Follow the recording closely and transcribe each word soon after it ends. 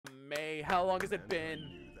May. How long has it been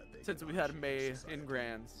since we had May in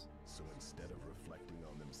Grands? So instead of reflecting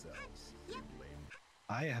on themselves, they blame.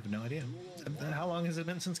 I have no idea. How long has it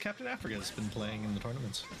been since Captain Africa's been playing in the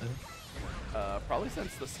tournaments? Probably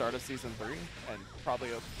since the start of season 3, and probably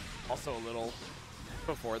also a little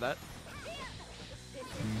before that.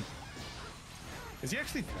 Is he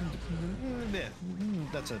actually? Yeah,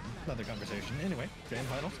 that's another conversation. Anyway, grand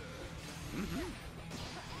finals.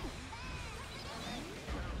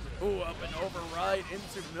 Ooh, up and over right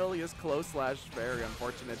into Millia's close slash. Very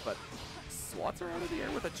unfortunate, but swats her out of the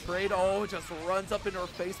air with a trade. Oh, just runs up in her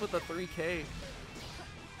face with a 3K.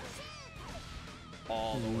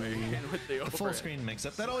 All the way in with the overhead. Full screen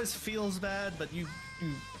mix-up. That always feels bad, but you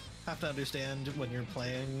have to understand when you're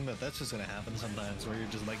playing that that's just gonna happen sometimes, where you're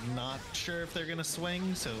just like not sure if they're gonna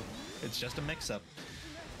swing, so it's just a mix-up.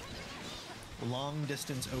 Long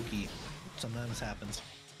distance Oki sometimes happens.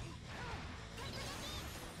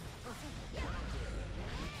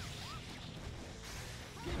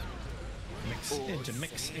 Mix into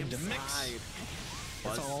mix into mix.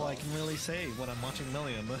 That's all I can really say when I'm watching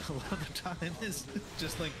Millia, but a lot of the time is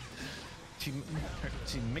just like she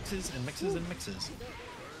mixes and mixes and mixes.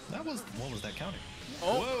 That was, what was that counting?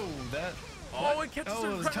 Oh. Whoa, that. Oh, it catches her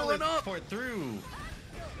right up. Teleport through.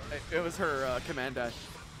 It was her command dash.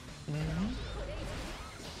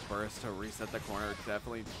 Burst to reset the corner.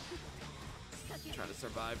 Definitely trying to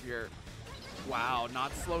survive here. Wow,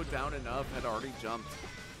 not slowed down enough. Had already jumped.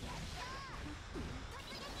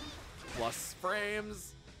 Plus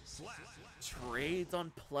frames. Trades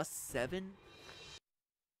on +7.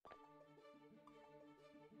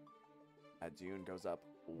 Adyune goes up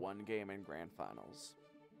 1 game in grand finals.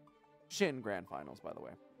 Shin grand finals, by the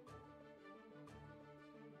way.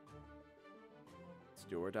 Let's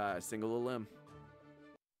do or die. Single a limb.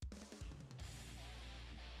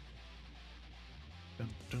 Dun,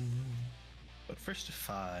 dun. But first to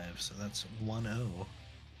 5, so that's 1-0.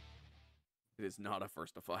 It is not a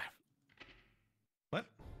first to 5. What?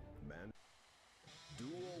 Man. Duel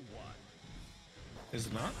 1. Is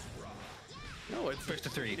it not? No, it's first to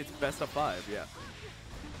 3. It's best of 5, yeah.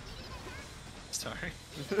 Sorry.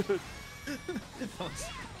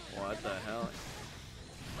 What the hell?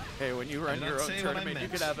 Hey, when you run your own tournament, you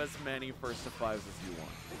can have as many first to 5s as you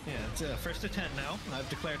want. Yeah, it's first to 10 now. I've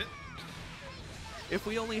declared it. If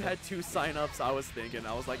we only had 2 signups, I was thinking,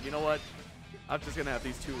 I was like, you know what? I'm just gonna have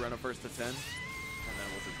these 2 run a first to 10, and then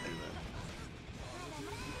we'll just do that.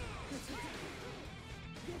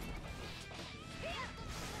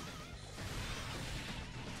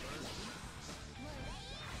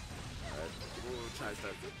 Tries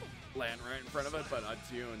to land right in front of it, but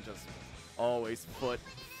Adyune just always foot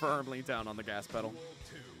firmly down on the gas pedal.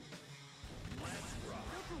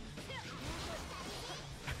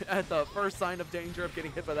 At the first sign of danger of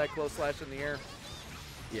getting hit by that close slash in the air,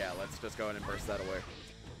 yeah, let's just go ahead and burst that away.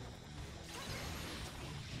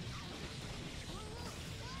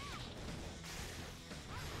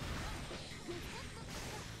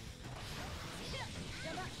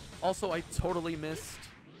 Also, I totally missed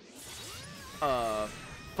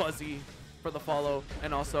Fuzzzy for the follow,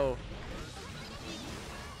 and also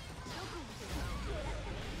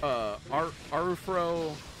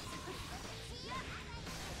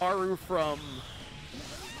Aru from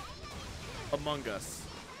Among Us.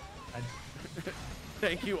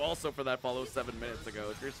 Thank you also for that follow 7 minutes ago.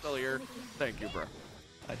 If you're still here, thank you, bro.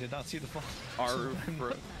 I did not see the follow. Aru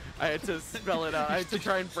from, I had to spell it out. I had to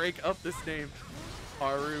try and break up this name.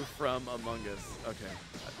 Aru from Among Us. Okay,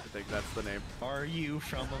 I think that's the name. Are you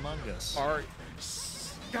from Among Us?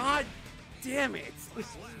 God damn it!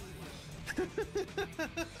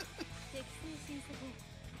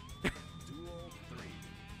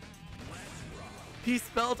 He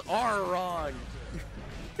spelled R wrong.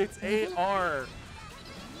 It's A-R.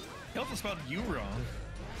 He also spelled you wrong.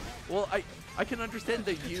 Well, I can understand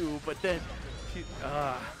the U, but then,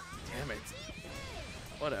 damn it.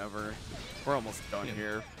 Whatever. We're almost done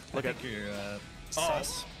here. Look at your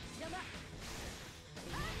sus.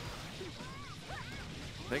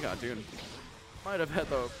 They got Adyune. Might have had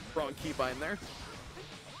the wrong keybind there.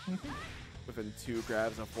 Within 2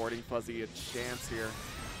 grabs, affording Fuzzzy a chance here.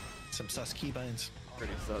 Some sus keybinds.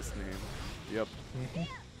 Pretty sus name. Yep.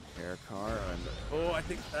 Air car and oh, I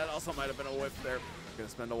think that also might have been a whiff there. Gonna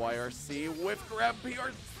spend a YRC. Whiff grab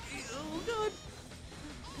PRC. Oh, good.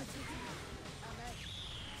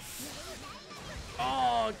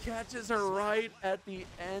 Oh, catches her right at the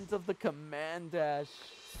end of the command dash.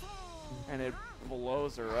 And it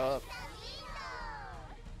blows her up.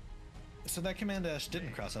 So that command dash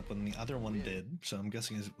didn't cross up when the other one did, so I'm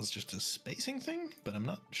guessing it was just a spacing thing, but I'm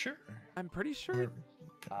not sure. I'm pretty sure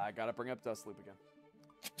I gotta bring up Dust Loop again.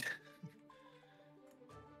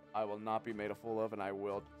 I will not be made a fool of, and I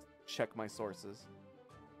will check my sources.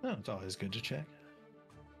 Oh, it's always good to check.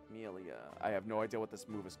 Millia. I have no idea what this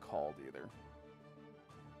move is called either.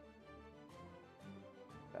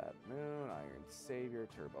 Bad Moon, Iron Savior,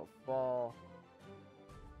 Turbo Fall,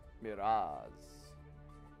 Miraz.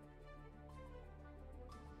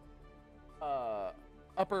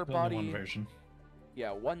 Upper body. Only one version. Yeah,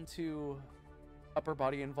 1-2 upper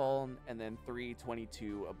body invuln, and then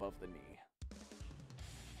 3-22 above the knee.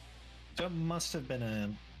 So it must have been a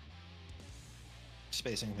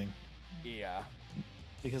spacing thing. Yeah.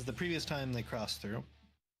 Because the previous time they crossed through,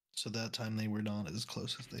 so that time they were not as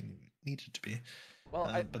close as they needed to be.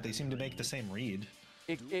 Well, but they seem to make the same read.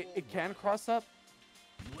 It can cross up.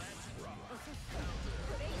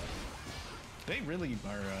 They really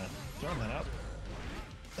are throwing that up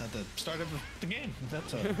at the start of the game.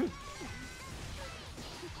 That's a...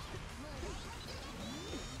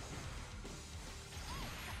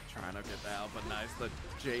 Trying to get the out, but nice. The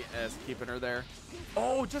JS keeping her there.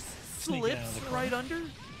 Oh, just slips right under.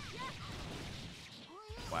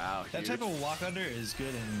 Wow, that type of walk under is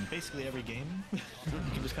good in basically every game. You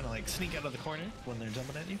can just kind of like sneak out of the corner when they're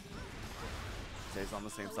jumping at you. Stays on the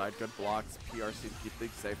same side. Good blocks. PRC to keep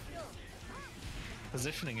things safe.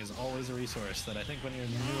 Positioning is always a resource that I think when you're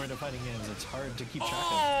newer to fighting games, it's hard to keep track of.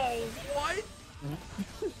 Oh, what?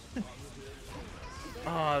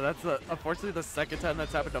 Oh, that's unfortunately the second time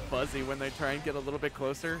that's happened to Fuzzzy when they try and get a little bit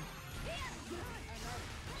closer.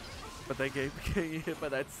 But they get hit by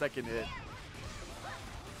that second hit.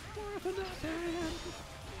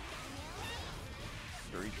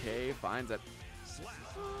 3K finds it.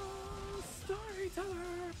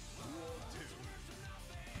 Storyteller.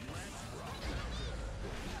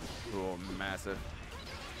 Oh, massive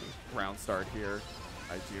round start here.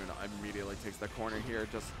 Adyune immediately takes the corner here.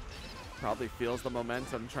 Just probably feels the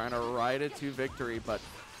momentum, trying to ride it to victory. But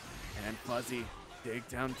and Fuzzzy dig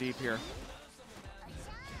down deep here.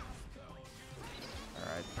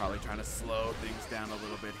 All right, probably trying to slow things down a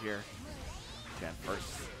little bit here. Again,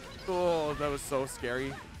 first. Oh, that was so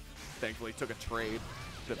scary. Thankfully, took a trade.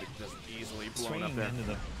 Could have just easily blown up there. Into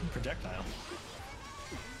the projectile.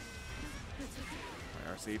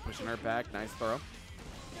 RC pushing her back. Nice throw.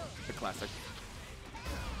 The classic.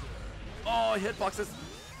 Oh, hitboxes.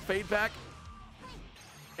 Fade back.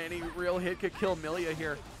 Any real hit could kill Millia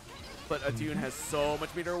here. But Adyune has so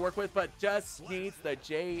much meter to work with, but just needs the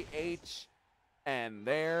JH. And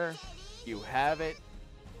there you have it.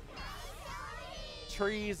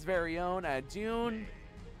 Tree's very own Adyune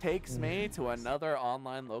takes me to another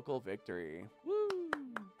online local victory. Woo!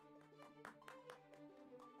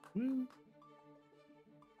 Woo.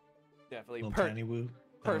 Definitely tiny woo.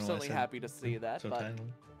 Personally happy to see that. So but tiny.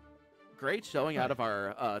 Great showing out of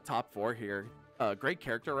our top four here. Great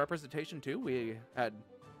character representation too. We had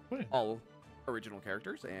all original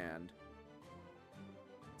characters and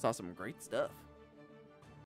saw some great stuff.